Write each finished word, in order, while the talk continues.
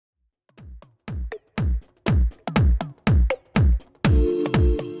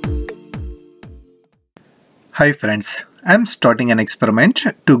Hi friends, I am starting an experiment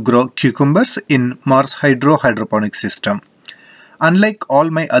to grow cucumbers in MarsHydro hydroponic system. Unlike all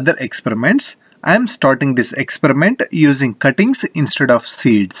my other experiments, I am starting this experiment using cuttings instead of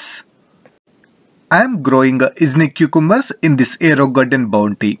seeds. I am growing Iznik cucumbers in this Aerogarden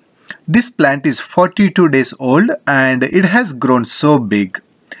bounty. This plant is 42 days old and it has grown so big.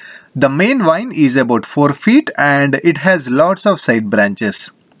 The main vine is about 4 feet and it has lots of side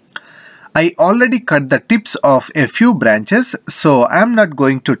branches. I already cut the tips of a few branches, so I am not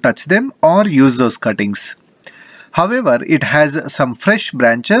going to touch them or use those cuttings. However, it has some fresh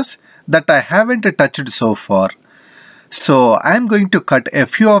branches that I haven't touched so far. So I am going to cut a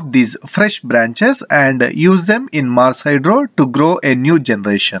few of these fresh branches and use them in MarsHydro to grow a new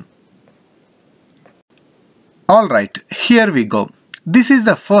generation. Alright, here we go. This is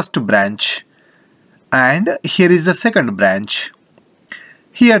the first branch. And here is the second branch.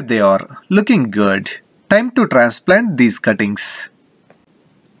 Here they are, looking good. Time to transplant these cuttings.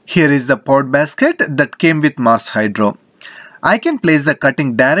 Here is the pot basket that came with MarsHydro. I can place the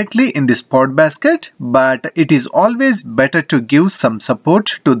cutting directly in this pot basket, but it is always better to give some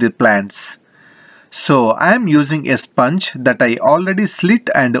support to the plants. So I am using a sponge that I already slit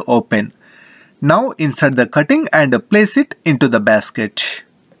and open. Now insert the cutting and place it into the basket.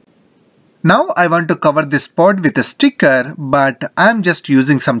 Now I want to cover this pot with a sticker, but I am just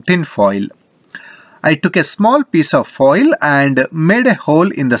using some tin foil. I took a small piece of foil and made a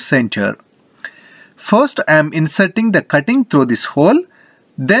hole in the center. First I am inserting the cutting through this hole,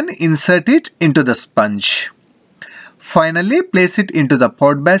 then insert it into the sponge. Finally place it into the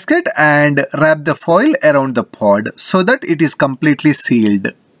pot basket and wrap the foil around the pod so that it is completely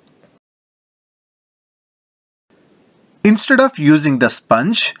sealed. Instead of using the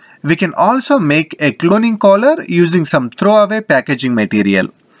sponge, we can also make a cloning collar using some throwaway packaging material.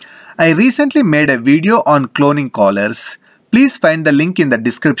 I recently made a video on cloning collars. Please find the link in the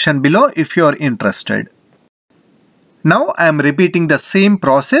description below if you are interested. Now I am repeating the same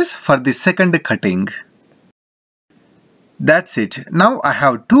process for the second cutting. That's it. Now I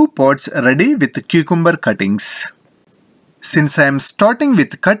have 2 pots ready with cucumber cuttings. Since I am starting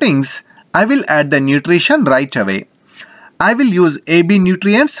with cuttings, I will add the nutrition right away. I will use AB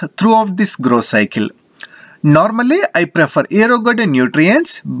nutrients throughout this grow cycle. Normally, I prefer Aerogarden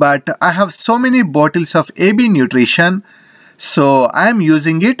nutrients, but I have so many bottles of AB nutrition, so I am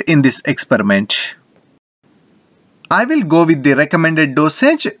using it in this experiment. I will go with the recommended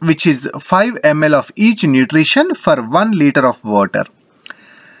dosage, which is 5 ml of each nutrition for 1 liter of water.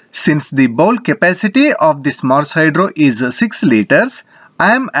 Since the bowl capacity of this MarsHydro is 6 liters,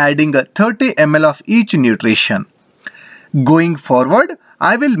 I am adding 30 ml of each nutrition. Going forward,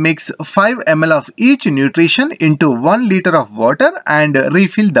 I will mix 5 ml of each nutrition into 1 liter of water and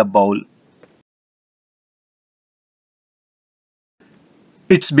refill the bowl.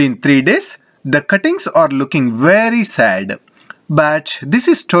 It's been 3 days. The cuttings are looking very sad. But this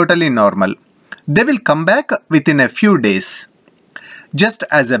is totally normal. They will come back within a few days. Just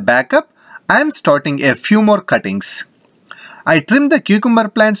as a backup, I am starting a few more cuttings. I trim the cucumber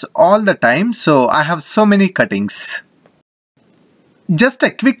plants all the time, so I have so many cuttings. Just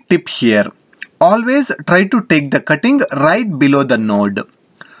a quick tip here. Always try to take the cutting right below the node.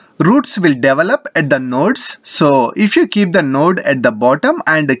 Roots will develop at the nodes, so if you keep the node at the bottom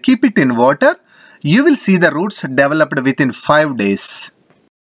and keep it in water, you will see the roots developed within 5 days.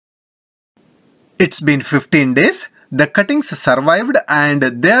 It's been 15 days. The cuttings survived and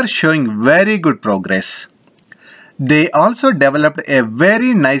they are showing very good progress. They also developed a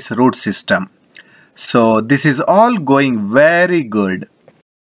very nice root system. So this is all going very good.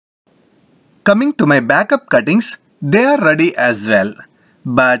 Coming to my backup cuttings, they are ready as well.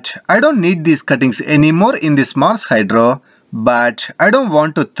 But I don't need these cuttings anymore in this MarsHydro, but I don't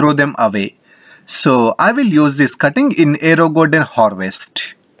want to throw them away. So I will use this cutting in Aerogarden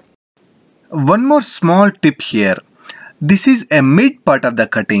harvest. One more small tip here. This is a mid part of the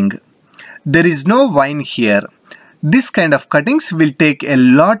cutting. There is no vine here. This kind of cuttings will take a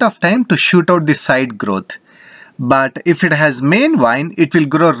lot of time to shoot out the side growth. But if it has main vine, it will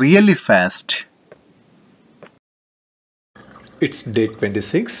grow really fast. It's day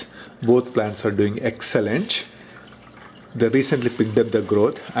 26. Both plants are doing excellent. They recently picked up the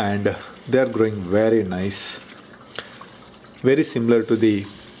growth and they are growing very nice. Very similar to the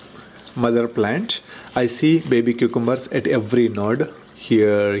mother plant. I see baby cucumbers at every node.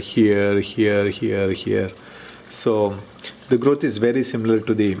 Here, here, here, here, here. So the growth is very similar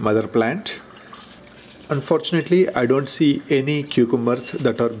to the mother plant. Unfortunately, I don't see any cucumbers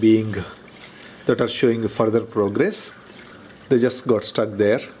that are showing further progress. They just got stuck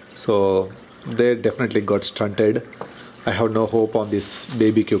there. So they definitely got stunted. I have no hope on these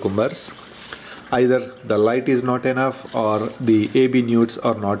baby cucumbers. Either the light is not enough or the AB nudes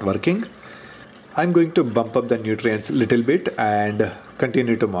are not working. I'm going to bump up the nutrients a little bit and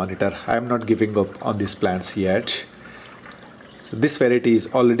continue to monitor. I'm not giving up on these plants yet. So this variety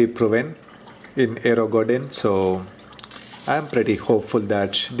is already proven in Aerogarden, so I'm pretty hopeful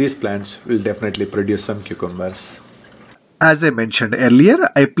that these plants will definitely produce some cucumbers. As I mentioned earlier,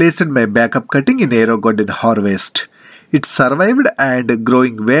 I placed my backup cutting in Aerogarden harvest. It survived and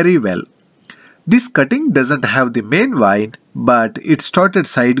growing very well. This cutting doesn't have the main vine, but it started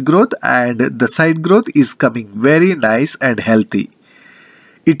side growth and the side growth is coming very nice and healthy.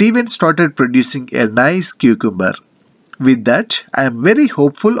 It even started producing a nice cucumber. With that, I am very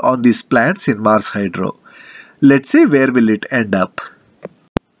hopeful on these plants in MarsHydro. Let's see where will it end up.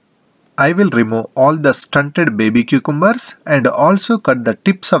 I will remove all the stunted baby cucumbers and also cut the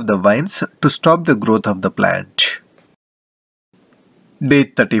tips of the vines to stop the growth of the plant. Day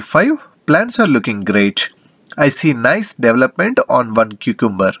 35. Plants are looking great. I see nice development on one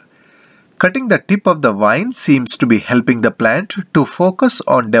cucumber. Cutting the tip of the vine seems to be helping the plant to focus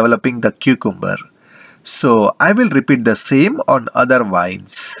on developing the cucumber. So I will repeat the same on other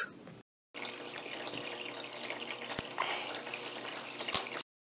vines.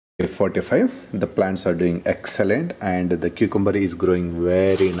 Day 45. The plants are doing excellent and the cucumber is growing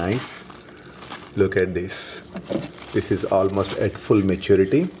very nice. Look at this. This is almost at full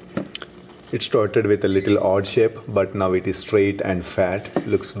maturity. It started with a little odd shape, but now it is straight and fat.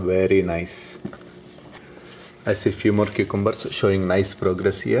 Looks very nice. I see a few more cucumbers showing nice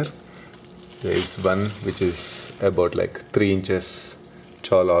progress here. There is one which is about like 3 inches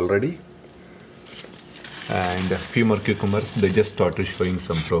tall already. And a few more cucumbers, they just started showing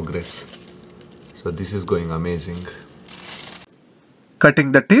some progress. So this is going amazing.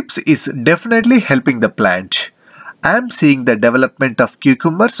 Cutting the tips is definitely helping the plant. I am seeing the development of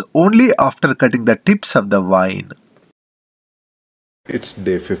cucumbers only after cutting the tips of the vine. It's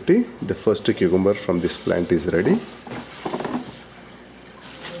day 50. The first cucumber from this plant is ready.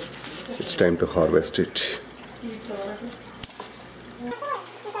 It's time to harvest it.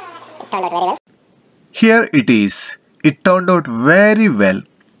 Here it is. It turned out very well.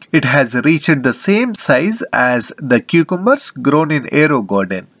 It has reached the same size as the cucumbers grown in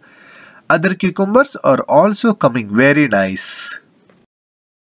Aerogarden. Other cucumbers are also coming very nice.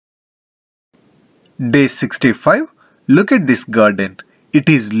 Day 65. Look at this garden. It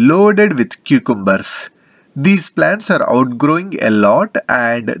is loaded with cucumbers. These plants are outgrowing a lot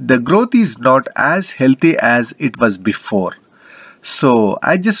and the growth is not as healthy as it was before. So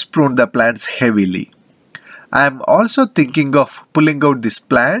I just pruned the plants heavily. I am also thinking of pulling out this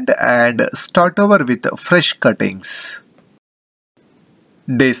plant and start over with fresh cuttings.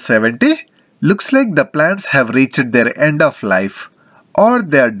 Day 70. Looks like the plants have reached their end of life or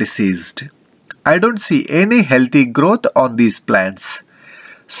they are diseased. I don't see any healthy growth on these plants.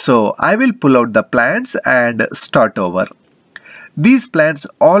 So I will pull out the plants and start over. These plants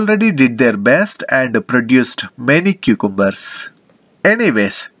already did their best and produced many cucumbers.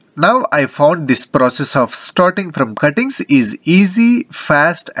 Anyways, now I found this process of starting from cuttings is easy,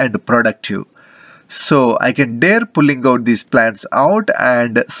 fast and productive. So I can dare pulling out these plants out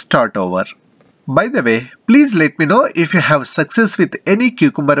and start over. By the way, please let me know if you have success with any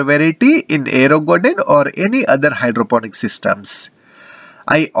cucumber variety in Aerogarden or any other hydroponic systems.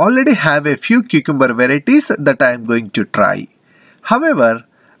 I already have a few cucumber varieties that I am going to try. However,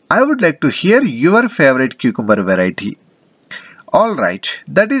 I would like to hear your favorite cucumber variety. Alright,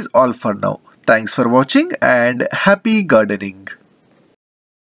 that is all for now. Thanks for watching and happy gardening.